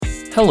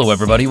Hello,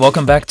 everybody.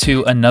 Welcome back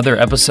to another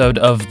episode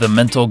of the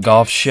Mental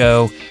Golf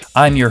Show.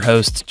 I'm your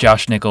host,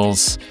 Josh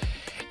Nichols,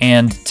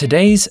 and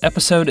today's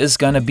episode is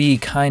going to be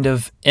kind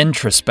of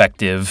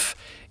introspective.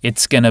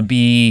 It's going to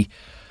be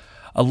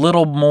a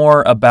little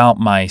more about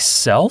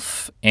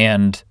myself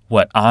and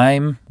what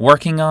I'm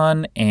working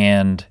on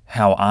and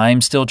how I'm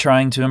still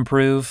trying to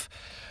improve.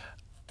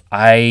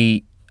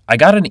 I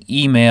got an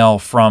email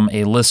from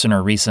a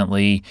listener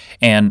recently,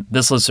 and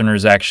this listener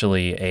is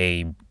actually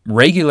a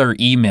regular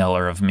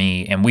emailer of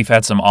me, and we've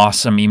had some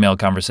awesome email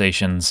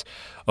conversations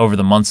over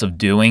the months of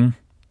doing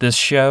this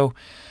show.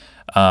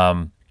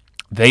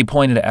 They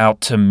pointed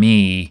out to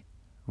me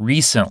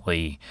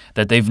recently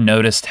that they've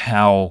noticed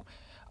how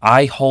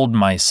I hold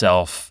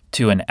myself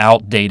to an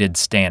outdated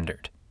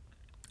standard.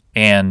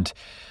 And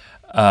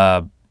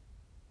so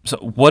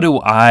what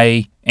do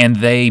I and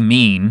they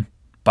mean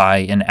by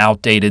an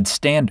outdated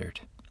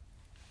standard?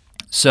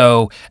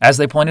 So as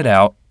they pointed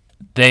out,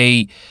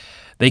 they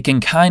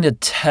can kind of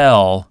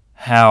tell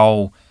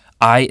how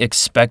I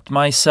expect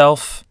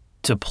myself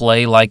to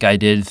play like I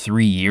did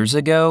 3 years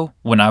ago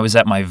when I was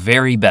at my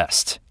very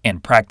best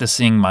and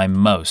practicing my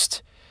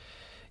most.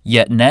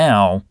 Yet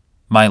now,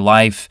 my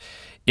life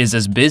is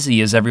as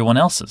busy as everyone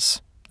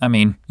else's. I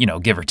mean,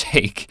 give or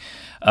take.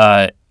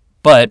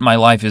 But my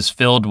life is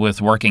filled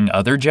with working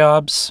other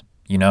jobs.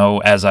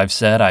 As I've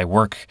said, I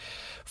work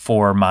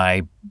for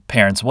my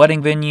parents'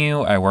 wedding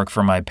venue. I work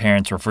for my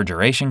parents'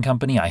 refrigeration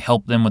company. I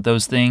help them with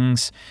those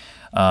things.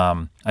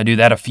 I do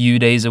that a few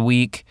days a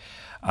week.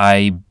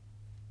 I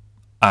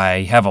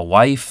have a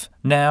wife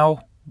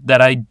now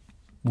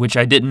which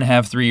I didn't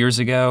have 3 years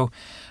ago.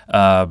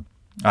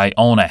 I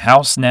own a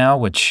house now,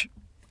 which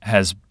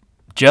has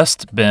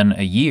just been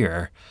a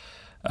year.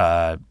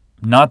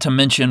 Not to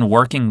mention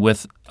working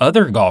with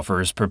other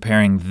golfers,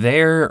 preparing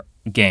their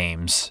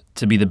games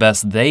to be the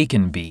best they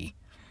can be.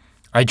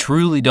 I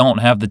truly don't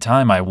have the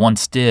time I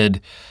once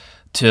did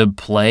to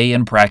play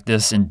and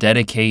practice and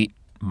dedicate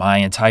my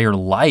entire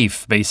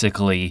life,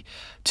 basically,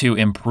 to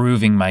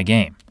improving my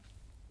game.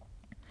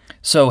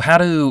 So how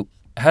does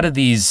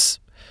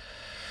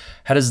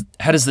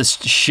this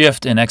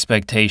shift in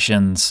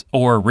expectations,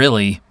 or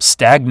really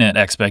stagnant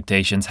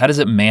expectations, how does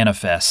it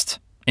manifest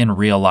in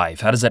real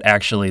life? How does it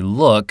actually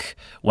look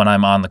when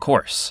I'm on the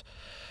course?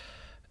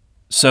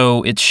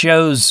 So it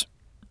shows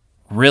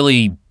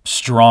really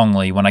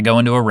strongly when I go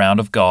into a round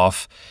of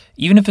golf,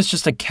 even if it's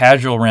just a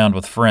casual round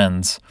with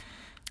friends.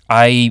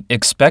 I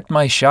expect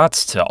my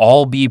shots to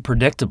all be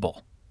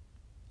predictable,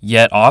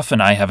 yet often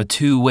I have a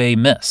two-way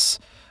miss.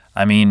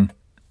 I mean,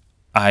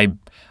 I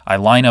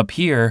line up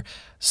here,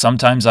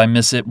 sometimes I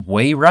miss it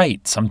way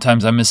right,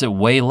 sometimes I miss it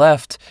way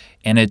left,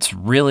 and it's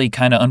really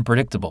kind of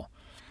unpredictable.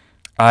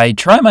 I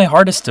try my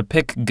hardest to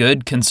pick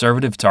good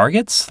conservative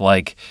targets,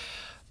 like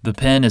the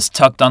pin is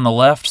tucked on the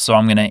left, so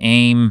I'm going to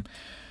aim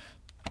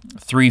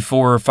 3,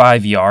 4, or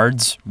 5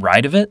 yards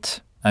right of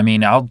it. I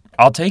mean, I'll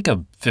take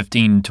a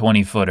 15,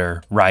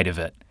 20-footer right of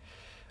it.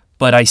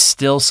 But I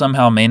still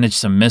somehow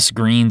manage to miss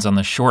greens on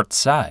the short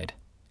side,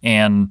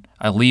 and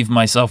I leave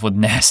myself with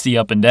nasty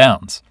up and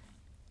downs.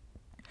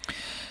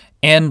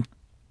 And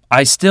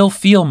I still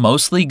feel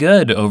mostly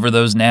good over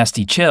those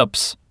nasty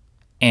chips,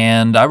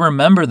 and I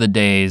remember the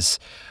days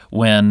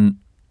when,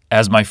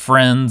 as my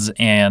friends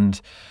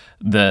and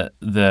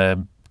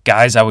the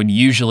guys I would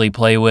usually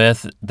play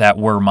with that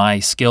were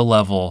my skill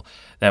level,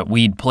 that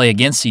we'd play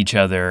against each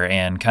other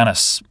and kind of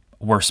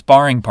were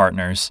sparring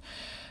partners,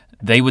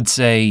 they would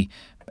say,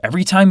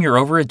 every time you're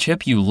over a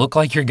chip, you look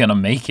like you're going to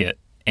make it.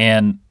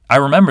 And I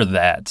remember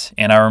that.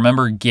 And I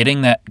remember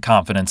getting that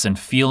confidence and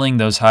feeling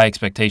those high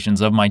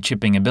expectations of my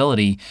chipping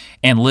ability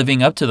and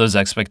living up to those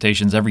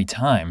expectations every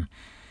time.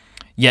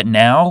 Yet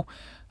now,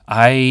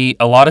 a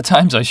lot of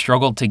times I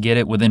struggle to get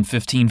it within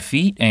 15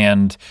 feet,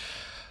 and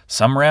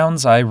some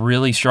rounds I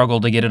really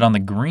struggle to get it on the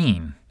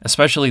green,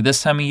 especially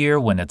this time of year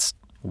when it's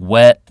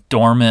wet,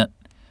 dormant,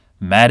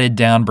 matted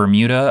down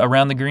Bermuda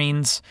around the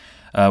greens.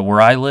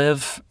 Where I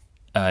live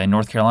in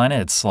North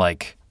Carolina,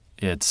 it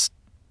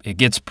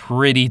gets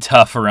pretty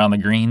tough around the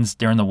greens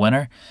during the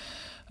winter.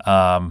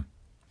 I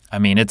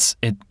mean, it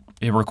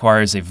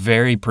requires a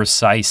very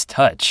precise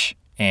touch,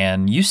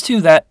 and used to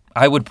that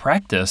I would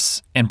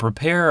practice and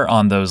prepare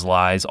on those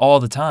lies all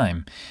the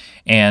time,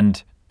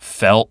 and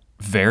felt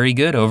very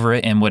good over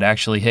it and would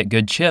actually hit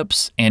good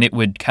chips, and it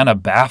would kind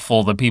of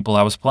baffle the people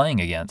I was playing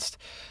against.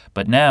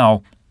 But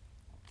now,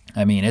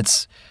 I mean,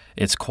 it's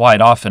quite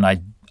often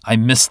I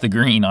miss the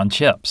green on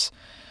chips,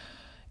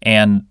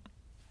 and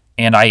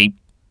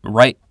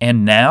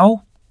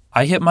now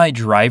I hit my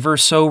driver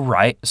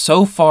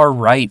so far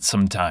right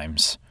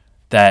sometimes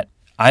that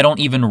I don't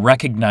even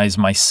recognize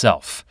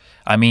myself.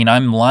 I mean,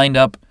 I'm lined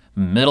up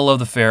middle of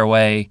the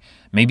fairway,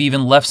 maybe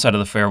even left side of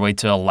the fairway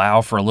to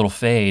allow for a little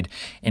fade,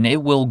 and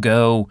it will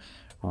go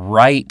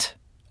right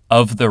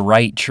of the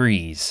right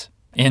trees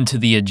into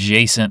the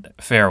adjacent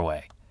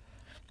fairway.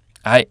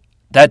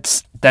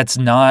 That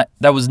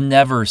was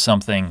never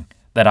something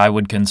that I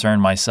would concern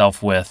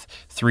myself with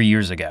 3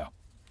 years ago.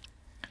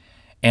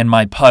 And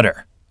my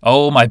putter.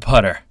 Oh, my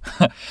putter.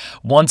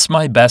 Once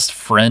my best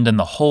friend in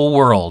the whole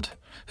world,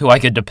 who I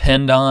could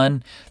depend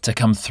on to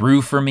come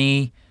through for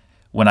me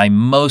when I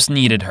most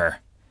needed her.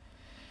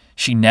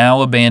 She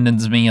now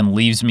abandons me and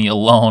leaves me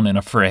alone and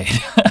afraid.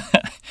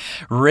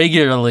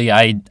 Regularly,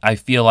 I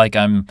feel like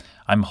I'm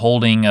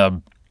holding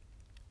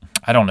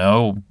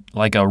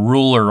like a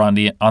ruler on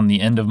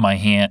the end of my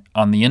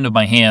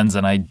hands,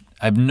 and I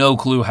have no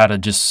clue how to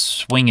just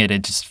swing it.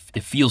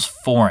 It feels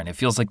foreign. It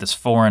feels like this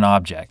foreign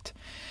object.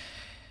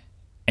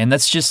 And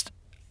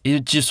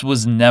it just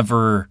was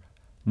never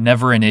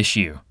an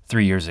issue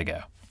 3 years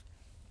ago.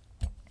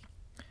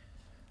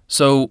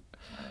 So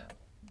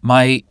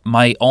my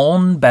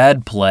own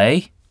bad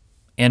play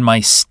and my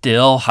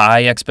still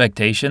high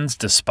expectations,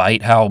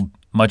 despite how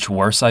much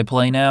worse I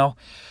play now,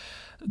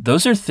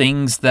 those are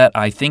things that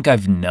I think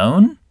I've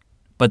known,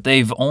 but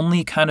they've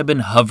only kind of been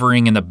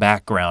hovering in the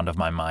background of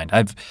my mind.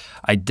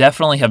 I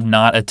definitely have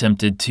not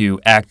attempted to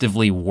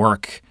actively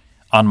work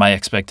on my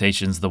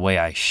expectations the way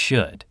I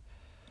should.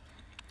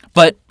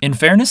 But in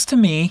fairness to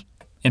me,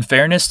 in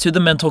fairness to the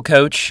mental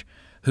coach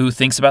who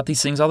thinks about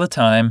these things all the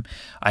time,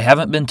 I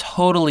haven't been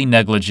totally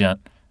negligent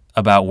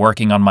about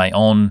working on my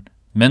own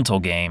mental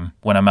game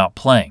when I'm out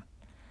playing.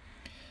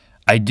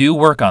 I do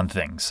work on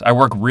things. I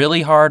work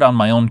really hard on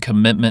my own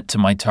commitment to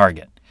my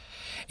target.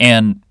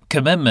 And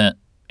commitment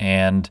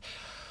and,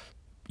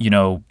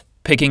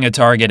 picking a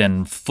target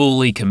and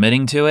fully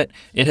committing to it,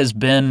 it has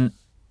been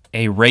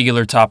a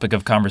regular topic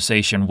of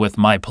conversation with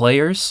my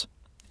players,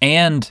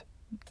 and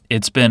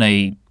it's been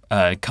a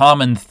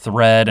common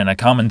thread and a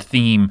common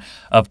theme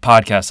of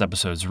podcast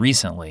episodes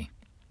recently.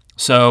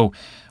 So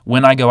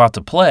when I go out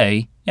to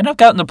play, and I've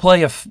gotten to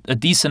play a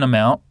decent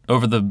amount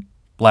over the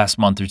last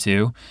month or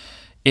two,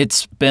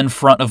 it's been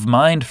front of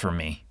mind for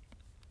me.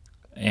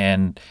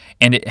 And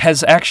it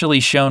has actually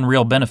shown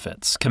real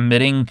benefits.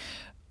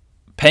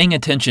 Paying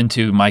attention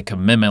to my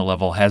commitment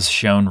level has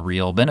shown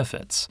real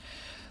benefits.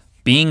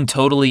 Being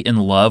totally in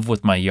love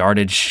with my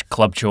yardage,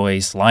 club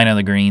choice, line of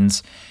the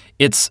greens,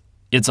 it's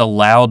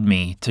allowed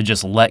me to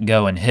just let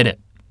go and hit it.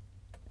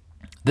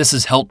 This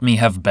has helped me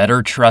have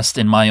better trust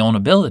in my own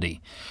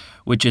ability,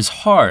 which is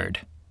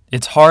hard.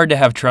 It's hard to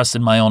have trust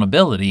in my own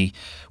ability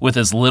with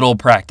as little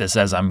practice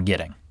as I'm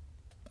getting.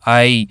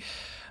 I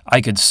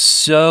could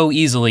so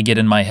easily get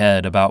in my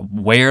head about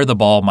where the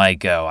ball might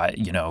go,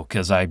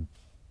 because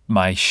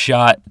my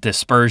shot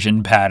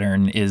dispersion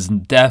pattern is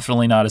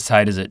definitely not as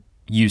tight as it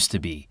used to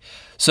be.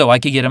 So I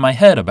could get in my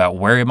head about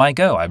where it might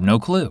go. I have no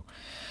clue.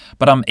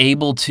 But I'm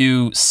able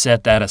to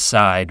set that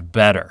aside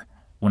better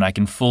when I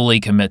can fully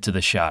commit to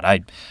the shot.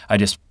 I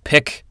just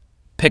pick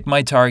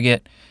my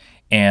target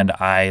and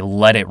I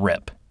let it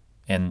rip.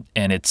 And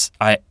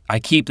I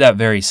keep that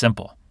very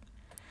simple.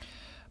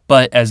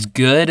 But as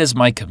good as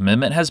my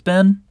commitment has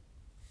been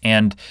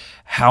and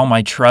how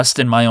my trust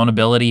in my own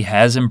ability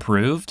has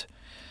improved,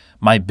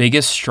 my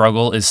biggest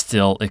struggle is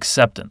still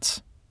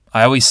acceptance.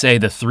 I always say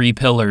the 3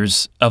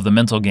 pillars of the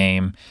mental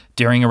game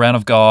during a round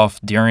of golf,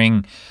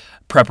 during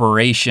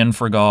preparation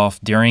for golf,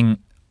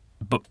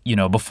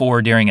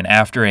 before, during, and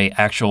after a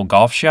actual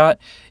golf shot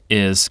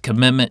is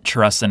commitment,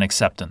 trust, and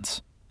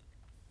acceptance.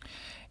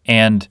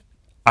 And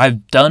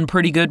I've done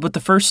pretty good with the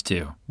first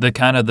 2,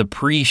 the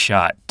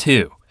pre-shot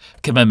 2,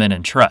 commitment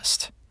and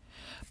trust.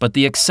 But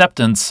the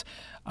acceptance,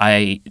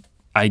 I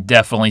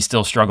definitely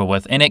still struggle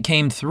with, and it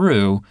came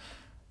through.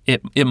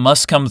 It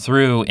must come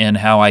through in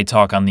how I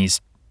talk on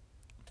these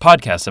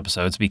podcast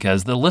episodes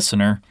because the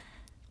listener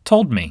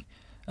told me.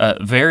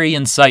 A very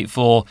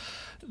insightful,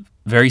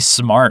 very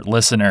smart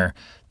listener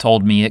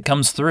told me it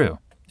comes through,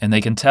 and they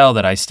can tell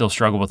that I still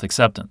struggle with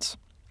acceptance.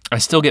 I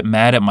still get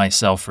mad at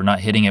myself for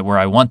not hitting it where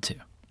I want to.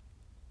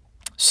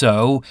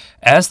 So,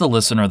 as the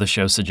listener of the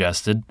show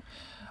suggested,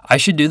 I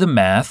should do the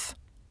math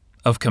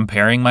of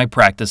comparing my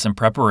practice and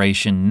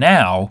preparation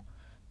now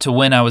to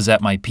when I was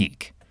at my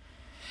peak,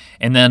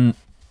 and then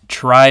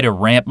try to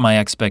ramp my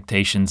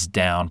expectations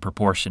down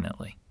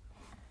proportionately.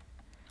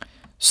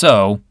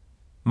 So,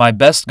 my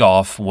best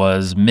golf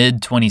was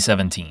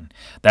mid-2017.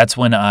 That's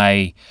when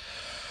I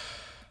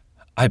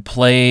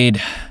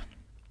played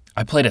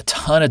a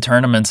ton of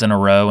tournaments in a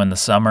row in the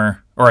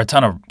summer, or a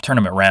ton of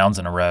tournament rounds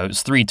in a row. It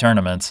was 3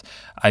 tournaments.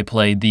 I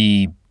played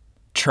the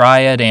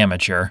Triad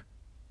Amateur,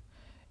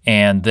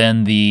 and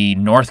then the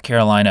North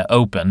Carolina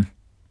Open,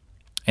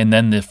 and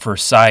then the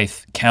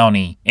Forsyth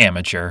County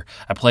Amateur.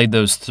 I played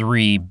those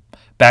 3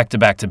 back to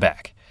back to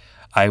back.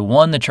 I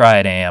won the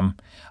Triad Am,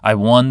 I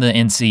won the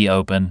NC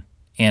Open,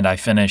 and I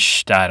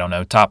finished,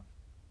 top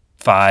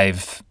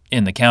 5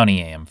 in the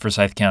County Am,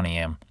 Forsyth County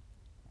Am.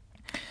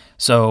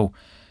 So,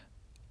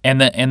 and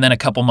then a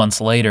couple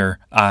months later,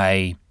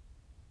 I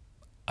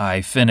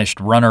finished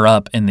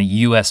runner-up in the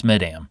U.S.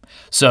 Mid-Am.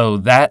 So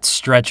that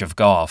stretch of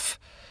golf,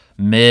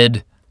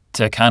 mid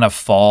to kind of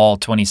fall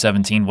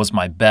 2017, was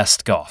my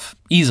best golf.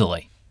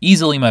 Easily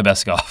my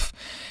best golf.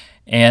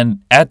 And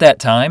at that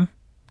time,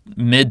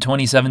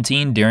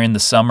 mid-2017, during the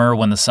summer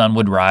when the sun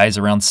would rise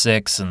around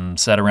 6 and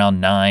set around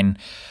 9,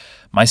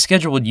 my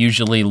schedule would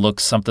usually look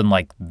something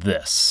like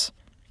this.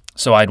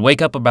 So I'd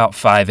wake up about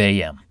 5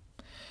 a.m.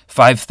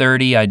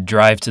 5:30, I'd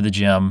drive to the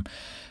gym.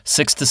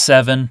 6 to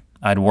 7,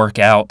 I'd work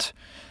out.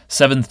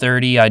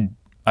 7:30,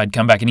 I'd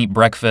come back and eat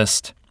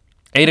breakfast.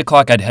 8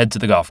 o'clock, I'd head to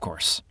the golf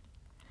course.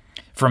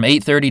 From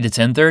 8:30 to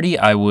 10:30,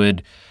 I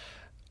would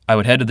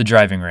head to the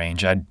driving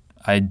range.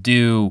 I'd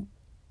do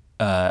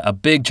a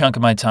big chunk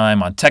of my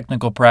time on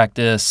technical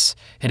practice,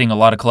 hitting a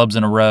lot of clubs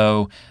in a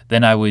row.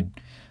 Then I would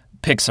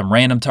pick some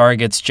random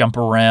targets, jump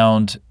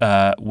around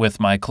with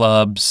my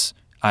clubs.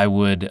 I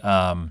would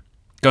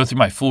go through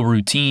my full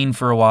routine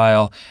for a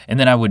while, and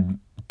then I would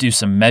do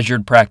some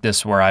measured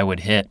practice where I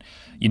would hit,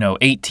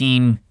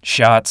 18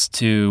 shots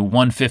to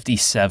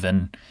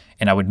 157,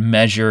 and I would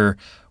measure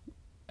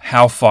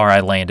how far I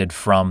landed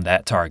from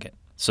that target.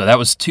 So that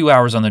was 2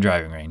 hours on the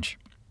driving range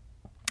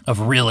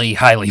of really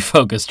highly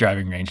focused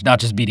driving range, not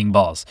just beating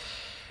balls.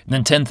 And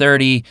then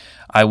 10:30,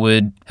 I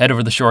would head over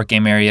to the short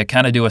game area,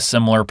 kind of do a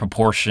similar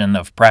proportion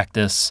of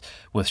practice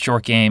with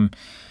short game.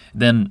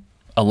 Then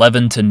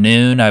 11 to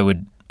noon, I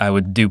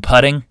would do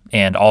putting,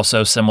 and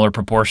also similar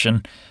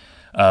proportion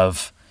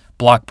of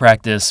block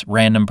practice,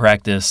 random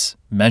practice,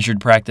 measured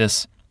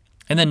practice.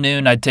 And then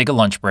noon, I'd take a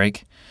lunch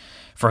break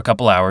for a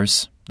couple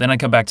hours. Then I'd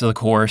come back to the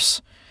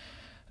course.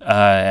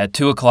 At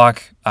 2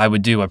 o'clock, I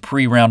would do a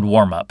pre-round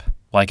warm-up,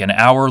 like an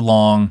hour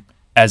long,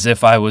 as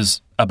if I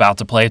was about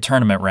to play a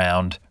tournament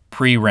round,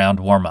 pre-round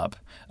warm-up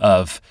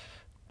of,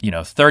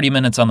 30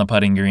 minutes on the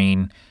putting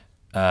green,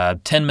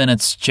 10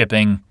 minutes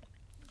chipping,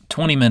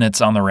 20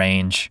 minutes on the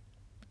range,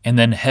 and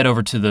then head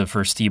over to the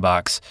first tee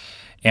box.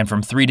 And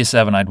from 3 to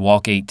 7, I'd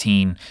walk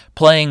 18,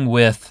 playing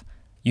with,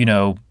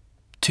 1,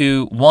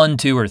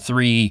 2, or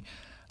 3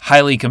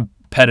 highly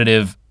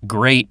competitive,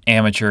 great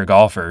amateur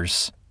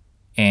golfers.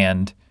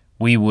 And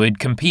we would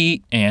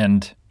compete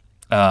and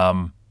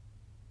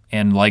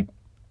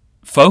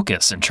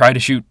focus and try to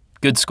shoot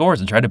good scores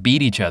and try to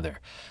beat each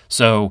other.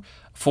 So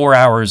 4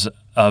 hours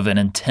of an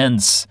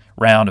intense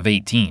round of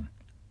 18.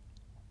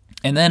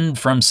 And then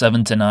from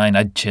 7 to 9,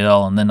 I'd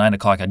chill, and then 9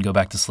 o'clock, I'd go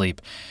back to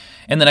sleep.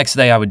 And the next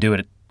day, I would do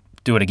it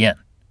again.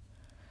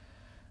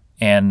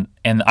 And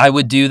I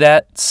would do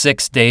that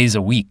 6 days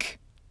a week.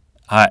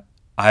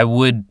 I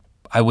would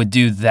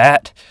do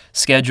that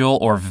schedule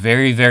or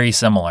very, very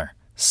similar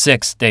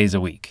 6 days a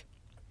week.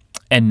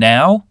 And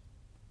now,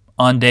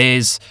 on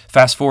days,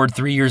 fast forward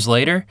 3 years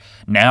later,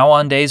 now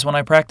on days when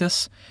I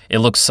practice, it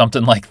looks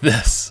something like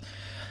this.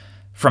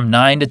 From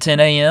 9 to 10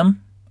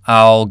 a.m.,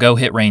 I'll go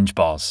hit range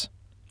balls.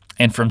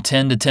 And from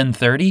 10 to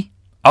 10:30,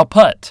 I'll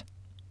putt.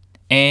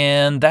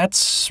 And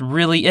that's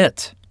really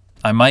it.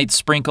 I might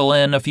sprinkle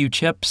in a few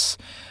chips.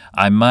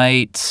 I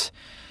might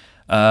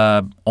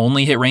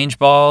only hit range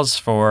balls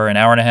for an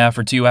hour and a half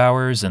or 2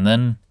 hours and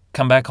then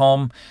come back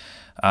home.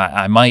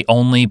 I might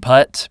only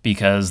putt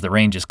because the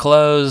range is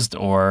closed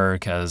or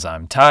because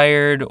I'm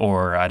tired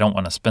or I don't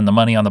want to spend the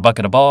money on the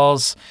bucket of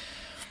balls.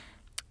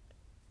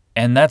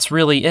 And that's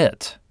really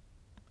it.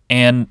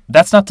 And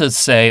that's not to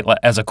say,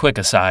 as a quick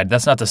aside,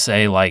 that's not to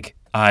say like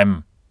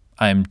I'm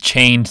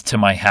chained to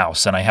my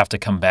house and I have to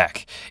come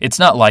back. It's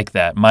not like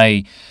that.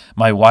 My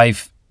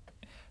wife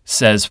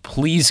says,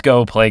 please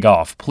go play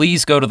golf.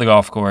 Please go to the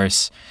golf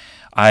course.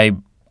 I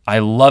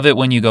love it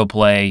when you go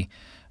play.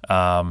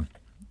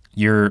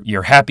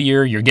 You're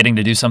happier. You're getting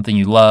to do something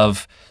you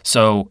love.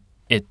 So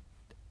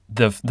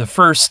the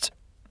first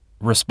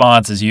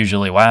response is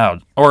usually wow,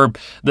 or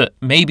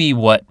maybe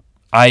what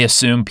I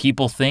assume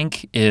people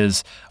think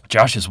is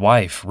Josh's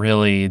wife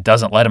really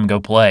doesn't let him go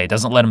play,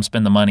 doesn't let him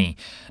spend the money.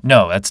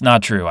 No, that's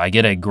not true. I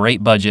get a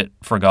great budget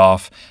for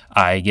golf.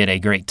 I get a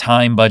great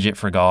time budget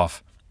for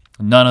golf.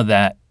 None of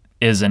that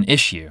is an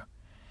issue.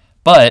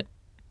 But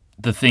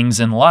the things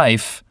in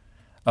life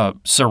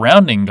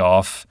surrounding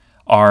golf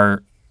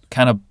are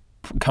kind of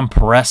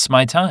compress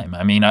my time.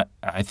 I mean,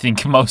 I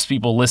think most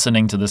people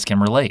listening to this can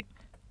relate.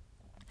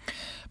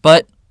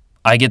 But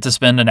I get to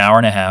spend an hour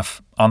and a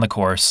half on the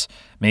course,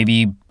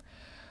 maybe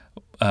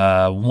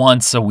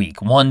once a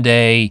week, one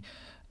day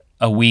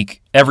a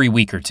week, every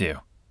week or two.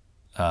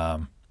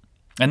 And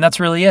that's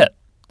really it.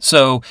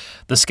 So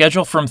the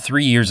schedule from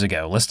 3 years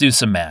ago, let's do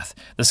some math.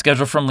 The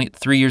schedule from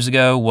 3 years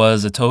ago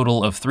was a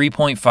total of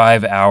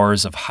 3.5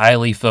 hours of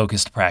highly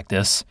focused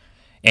practice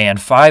and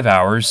 5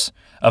 hours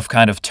of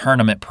kind of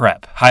tournament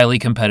prep, highly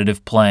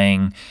competitive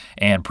playing,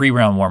 and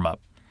pre-round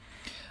warm-up.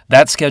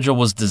 That schedule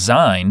was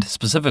designed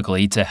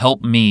specifically to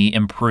help me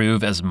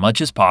improve as much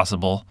as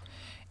possible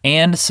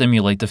and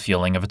simulate the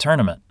feeling of a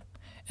tournament.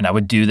 And I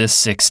would do this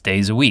 6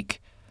 days a week.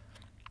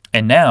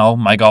 And now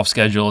my golf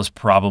schedule is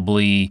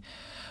probably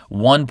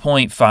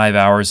 1.5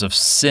 hours of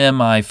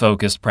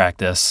semi-focused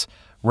practice,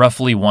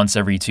 roughly once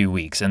every 2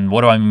 weeks. And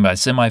what do I mean by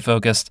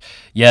semi-focused?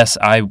 Yes,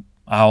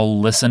 I'll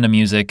listen to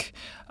music.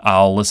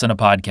 I'll listen to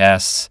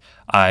podcasts.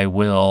 I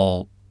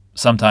will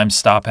sometimes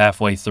stop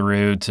halfway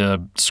through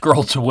to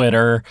scroll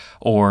Twitter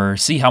or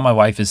see how my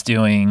wife is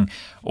doing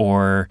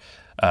or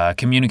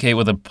communicate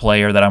with a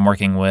player that I'm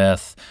working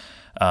with.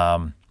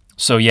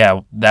 So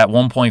yeah, that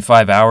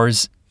 1.5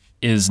 hours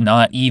is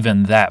not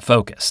even that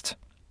focused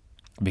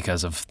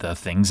because of the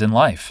things in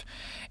life.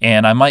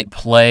 and I might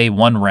play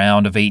one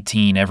round of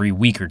 18 every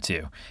week or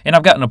two. And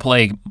I've gotten to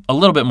play a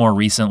little bit more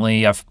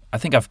recently. I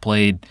think I've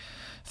played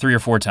 3 or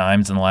 4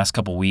 times in the last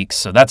couple weeks,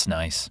 so that's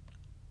nice.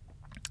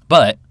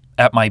 But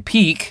at my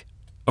peak,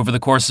 over the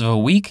course of a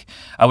week,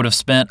 I would have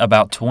spent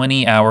about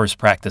 20 hours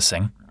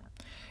practicing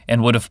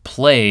and would have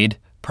played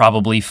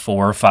probably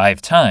 4 or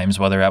 5 times,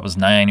 whether that was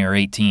 9 or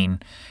 18,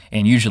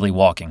 and usually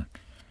walking.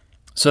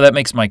 So that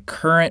makes my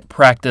current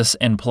practice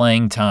and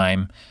playing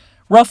time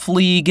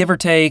roughly, give or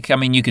take, I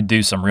mean, you could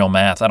do some real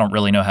math. I don't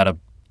really know how to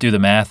do the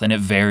math, and it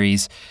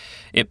varies.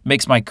 It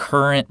makes my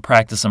current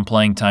practice and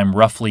playing time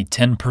roughly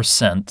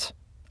 10%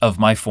 of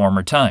my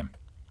former time.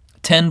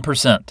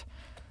 10%.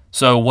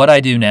 So what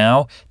I do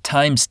now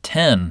times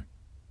 10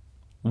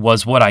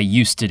 was what I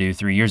used to do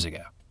 3 years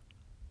ago.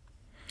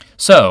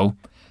 So,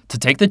 to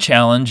take the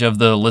challenge of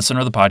the listener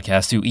of the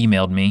podcast who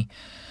emailed me,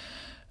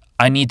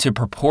 I need to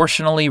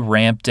proportionally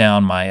ramp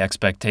down my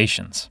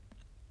expectations.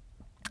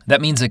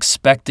 That means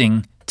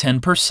expecting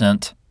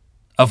 10%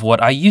 of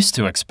what I used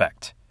to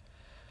expect.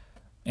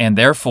 And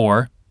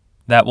therefore,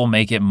 that will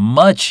make it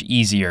much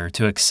easier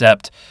to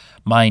accept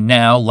my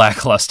now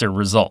lackluster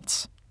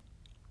results.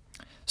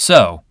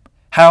 So,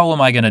 how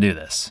am I going to do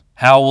this?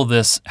 How will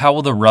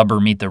the rubber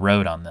meet the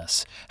road on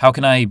this? How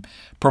can I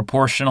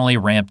proportionally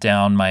ramp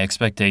down my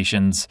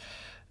expectations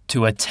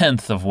to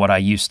 1/10 of what I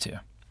used to?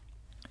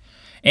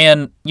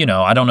 And,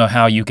 I don't know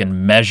how you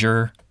can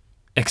measure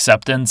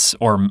acceptance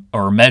or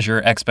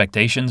measure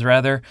expectations,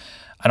 rather.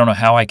 I don't know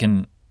how I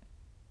can,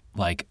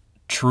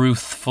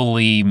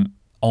 truthfully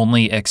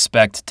only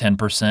expect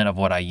 10% of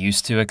what I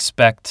used to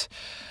expect.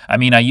 I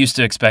mean, I used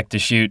to expect to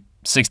shoot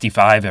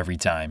 65 every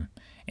time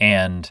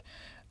and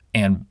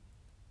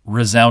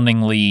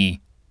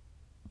resoundingly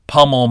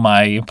pummel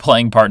my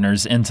playing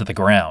partners into the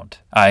ground.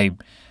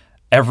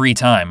 Every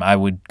time I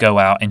would go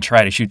out and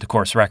try to shoot the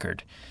course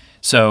record.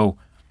 So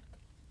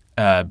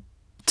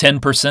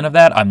 10% of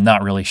that, I'm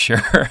not really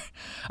sure.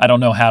 I don't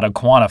know how to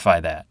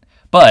quantify that.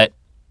 But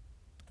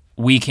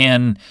we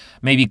can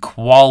maybe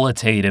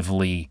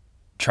qualitatively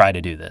try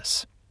to do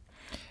this.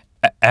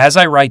 As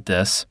I write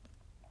this,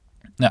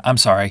 I'm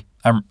sorry,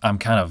 I'm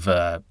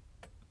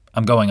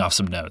going off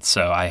some notes,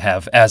 so I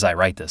have as I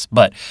write this.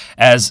 But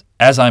as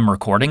I'm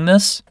recording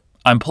this,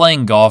 I'm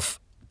playing golf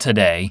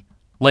today,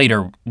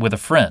 later with a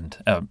friend.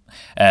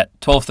 At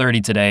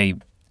 12:30 today,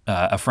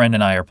 a friend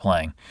and I are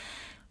playing.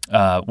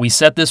 We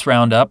set this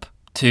round up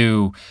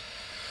to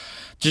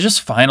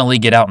just finally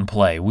get out and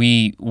play.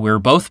 We're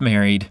both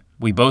married.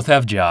 We both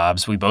have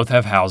jobs. We both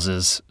have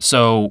houses.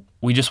 So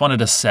we just wanted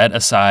to set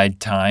aside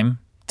time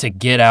to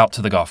get out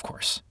to the golf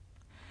course.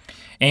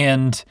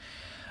 And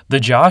the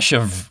Josh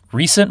of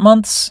recent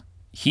months,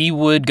 he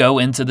would go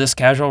into this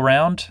casual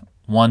round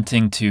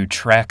wanting to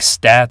track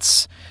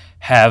stats,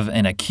 have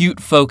an acute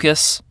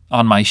focus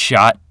on my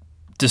shot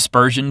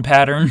dispersion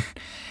pattern,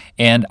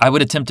 and I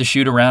would attempt to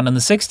shoot around in the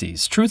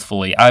 60s.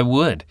 Truthfully, I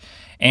would.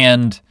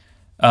 And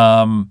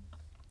I'm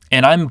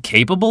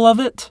capable of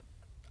it.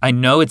 I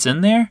know it's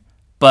in there,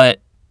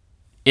 but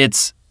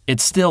it's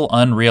still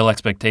unreal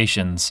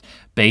expectations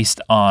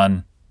based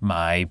on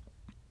my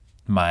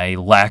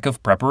lack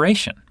of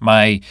preparation,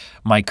 my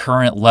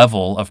current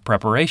level of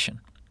preparation.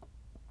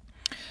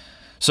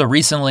 So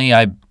recently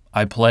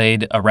I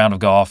played a round of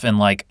golf in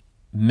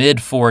mid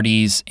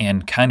 40s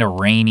and kind of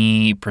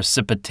rainy,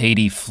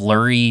 precipitaty,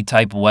 flurry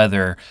type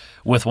weather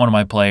with one of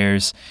my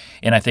players,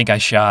 and I think I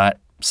shot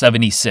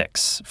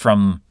 76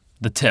 from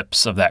the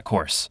tips of that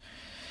course.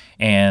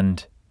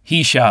 And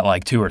he shot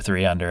 2 or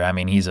 3 under. I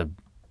mean, he's a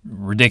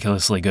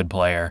ridiculously good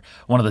player,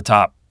 one of the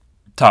top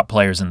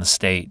players in the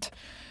state.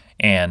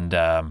 And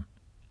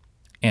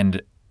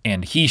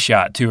he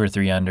shot 2 or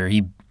 3 under.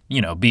 He,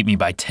 beat me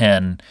by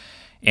 10,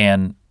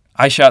 and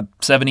I shot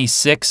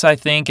 76, I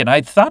think, and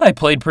I thought I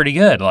played pretty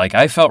good.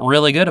 I felt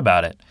really good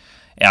about it.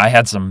 I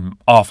had some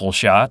awful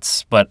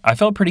shots, but I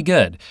felt pretty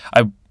good.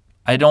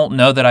 I don't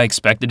know that I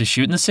expected to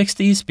shoot in the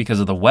 60s because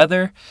of the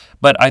weather,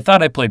 but I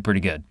thought I played pretty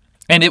good.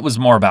 And it was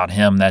more about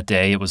him that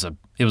day. It was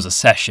a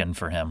session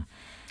for him.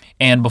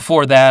 And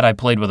before that, I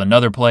played with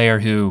another player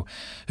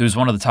who's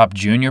one of the top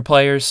junior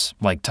players,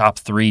 top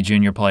 3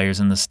 junior players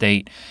in the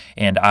state.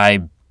 And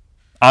I'm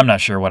not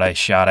sure what I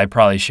shot. I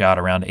probably shot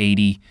around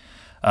 80.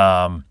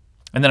 And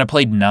then I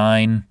played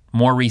 9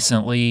 more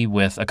recently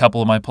with a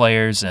couple of my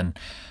players, and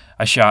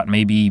I shot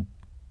maybe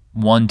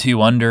 1,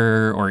 2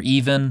 under or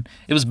even.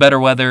 It was better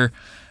weather.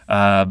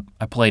 I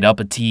played up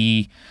a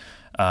tee,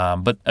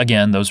 but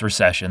again, those were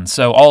sessions.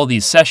 So all of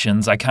these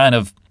sessions, I kind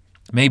of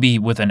maybe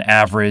with an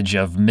average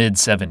of mid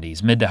to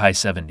high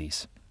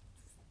 70s.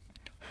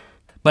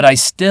 But I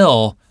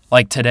still,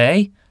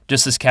 today,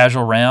 just this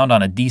casual round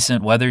on a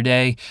decent weather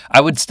day,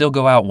 I would still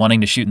go out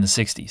wanting to shoot in the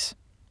 60s.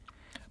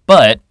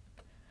 But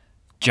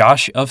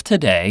Josh of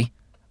today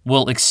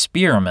will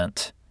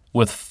experiment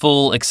with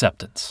full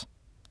acceptance.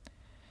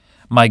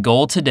 My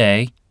goal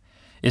today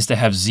is to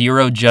have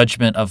zero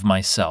judgment of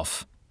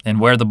myself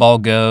and where the ball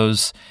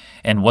goes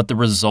and what the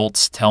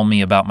results tell me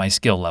about my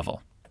skill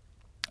level.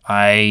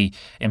 I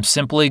am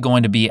simply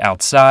going to be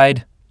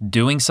outside,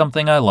 doing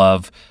something I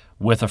love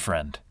with a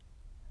friend.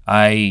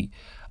 I'm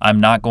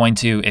not going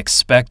to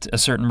expect a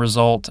certain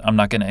result. I'm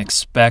not going to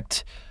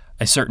expect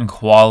a certain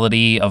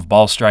quality of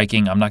ball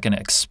striking. I'm not going to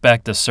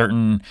expect a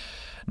certain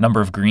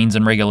number of greens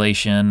in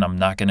regulation. I'm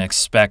not going to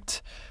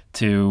expect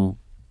to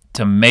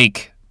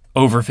make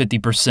over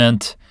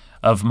 50%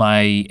 of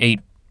my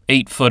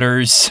eight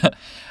footers.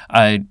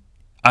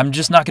 I'm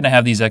just not going to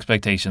have these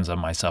expectations of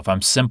myself.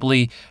 I'm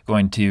simply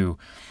going to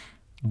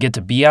get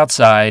to be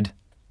outside,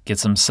 get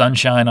some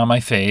sunshine on my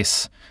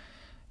face,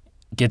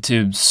 get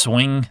to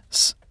swing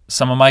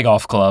some of my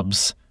golf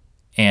clubs,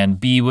 and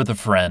be with a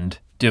friend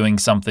doing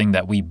something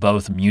that we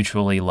both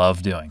mutually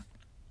love doing.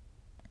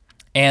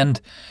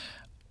 And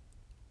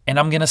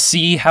I'm going to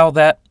see how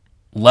that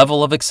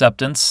level of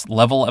acceptance,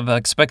 level of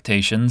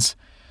expectations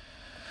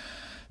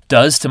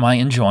does to my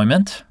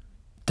enjoyment,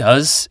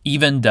 does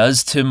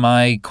to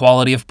my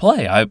quality of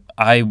play.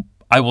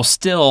 I will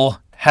still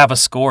have a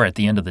score at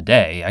the end of the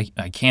day.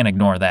 I can't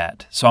ignore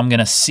that. So I'm going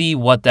to see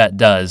what that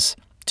does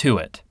to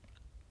it.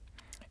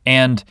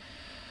 And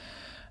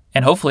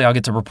hopefully I'll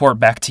get to report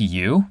back to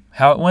you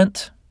how it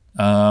went.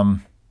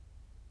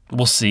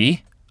 We'll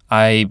see.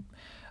 I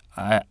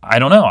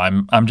don't know.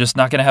 I'm just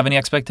not going to have any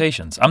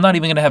expectations. I'm not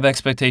even going to have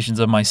expectations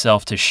of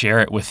myself to share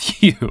it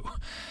with you.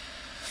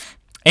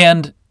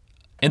 And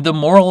the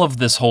moral of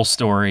this whole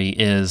story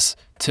is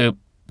to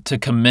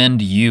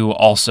commend you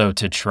also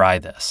to try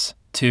this,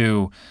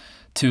 to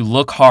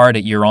look hard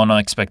at your own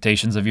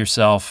expectations of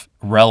yourself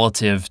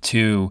relative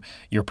to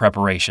your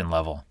preparation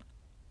level.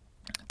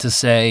 To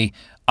say,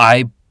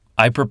 I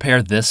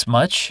prepare this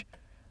much,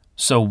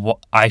 so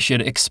I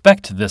should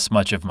expect this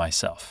much of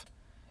myself.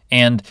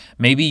 And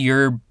maybe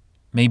your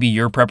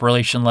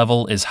preparation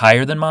level is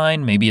higher than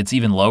mine, maybe it's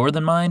even lower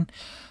than mine,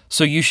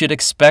 so you should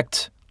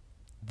expect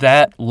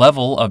that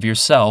level of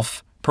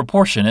yourself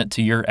proportionate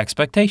to your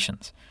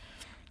expectations.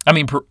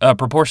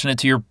 Proportionate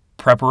to your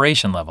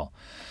preparation level.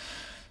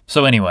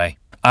 So anyway,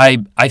 I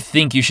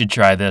think you should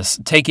try this.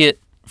 Take it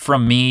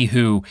from me,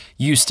 who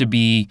used to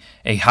be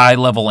a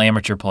high-level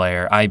amateur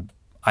player. I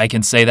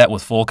can say that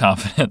with full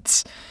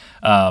confidence.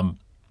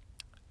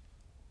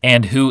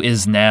 And who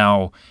is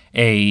now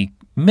a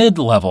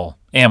mid-level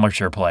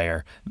amateur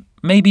player.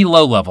 Maybe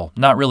low-level,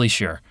 not really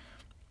sure.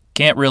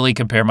 Can't really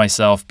compare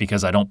myself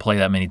because I don't play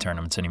that many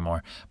tournaments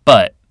anymore.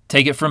 But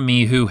take it from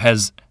me, who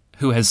has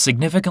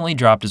significantly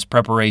dropped his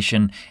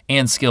preparation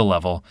and skill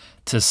level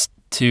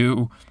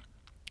to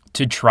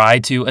try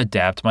to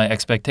adapt my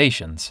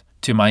expectations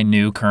to my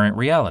new current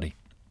reality.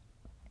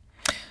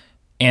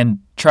 And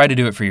try to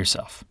do it for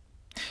yourself.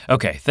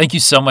 Okay, thank you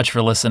so much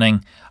for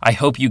listening. I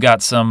hope you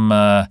got some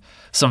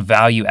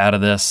value out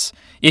of this.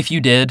 If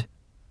you did,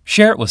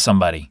 share it with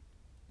somebody.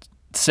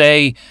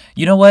 Say,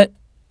 you know what?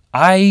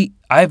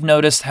 I've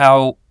noticed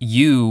how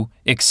you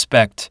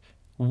expect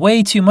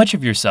way too much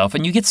of yourself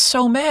and you get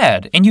so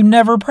mad and you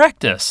never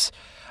practice.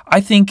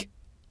 I think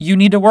you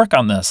need to work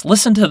on this.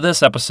 Listen to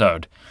this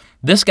episode.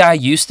 This guy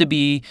used to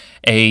be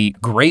a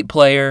great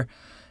player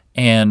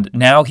and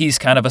now he's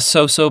kind of a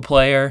so-so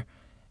player,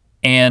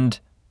 and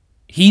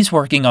he's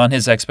working on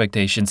his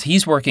expectations.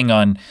 He's working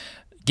on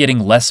getting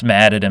less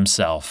mad at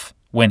himself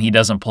when he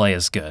doesn't play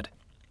as good.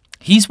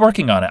 He's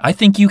working on it. I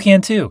think you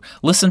can too.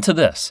 Listen to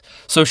this.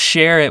 So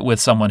share it with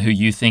someone who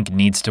you think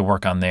needs to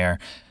work on their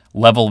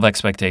level of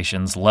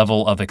expectations,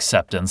 level of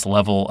acceptance,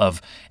 level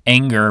of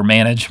anger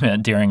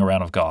management during a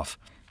round of golf.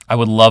 I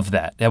would love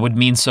that. That would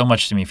mean so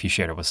much to me if you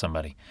shared it with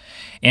somebody.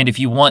 And if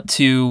you want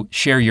to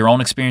share your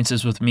own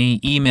experiences with me,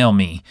 email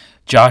me,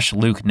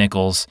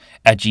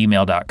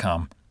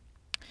 joshluke.nichols@gmail.com.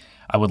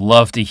 I would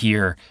love to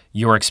hear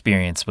your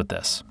experience with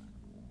this.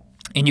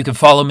 And you can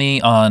follow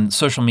me on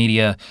social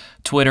media,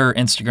 Twitter,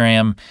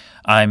 Instagram.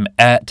 I'm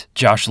at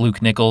Josh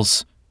Luke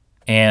Nichols.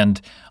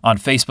 And on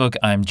Facebook,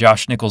 I'm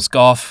Josh Nichols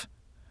Golf.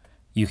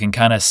 You can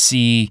kind of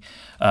see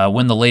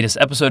when the latest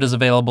episode is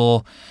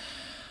available.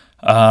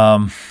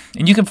 And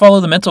you can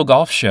follow the Mental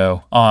Golf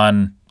Show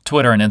on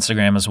Twitter and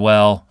Instagram as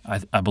well.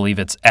 I believe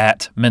it's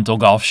at Mental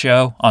Golf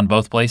Show on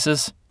both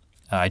places.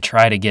 I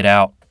try to get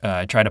out,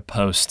 I try to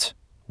post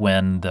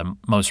when the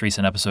most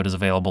recent episode is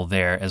available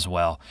there as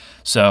well.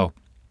 So,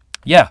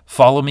 yeah,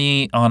 follow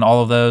me on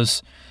all of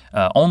those.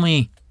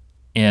 Only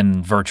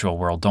in virtual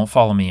world. Don't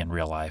follow me in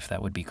real life.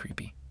 That would be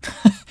creepy.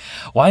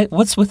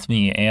 What's with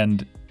me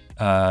and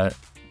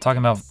talking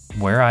about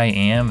where I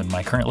am and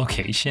my current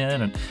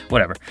location and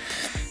whatever.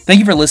 Thank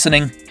you for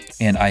listening,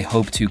 and I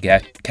hope to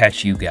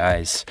catch you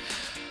guys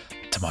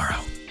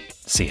tomorrow.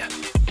 See ya.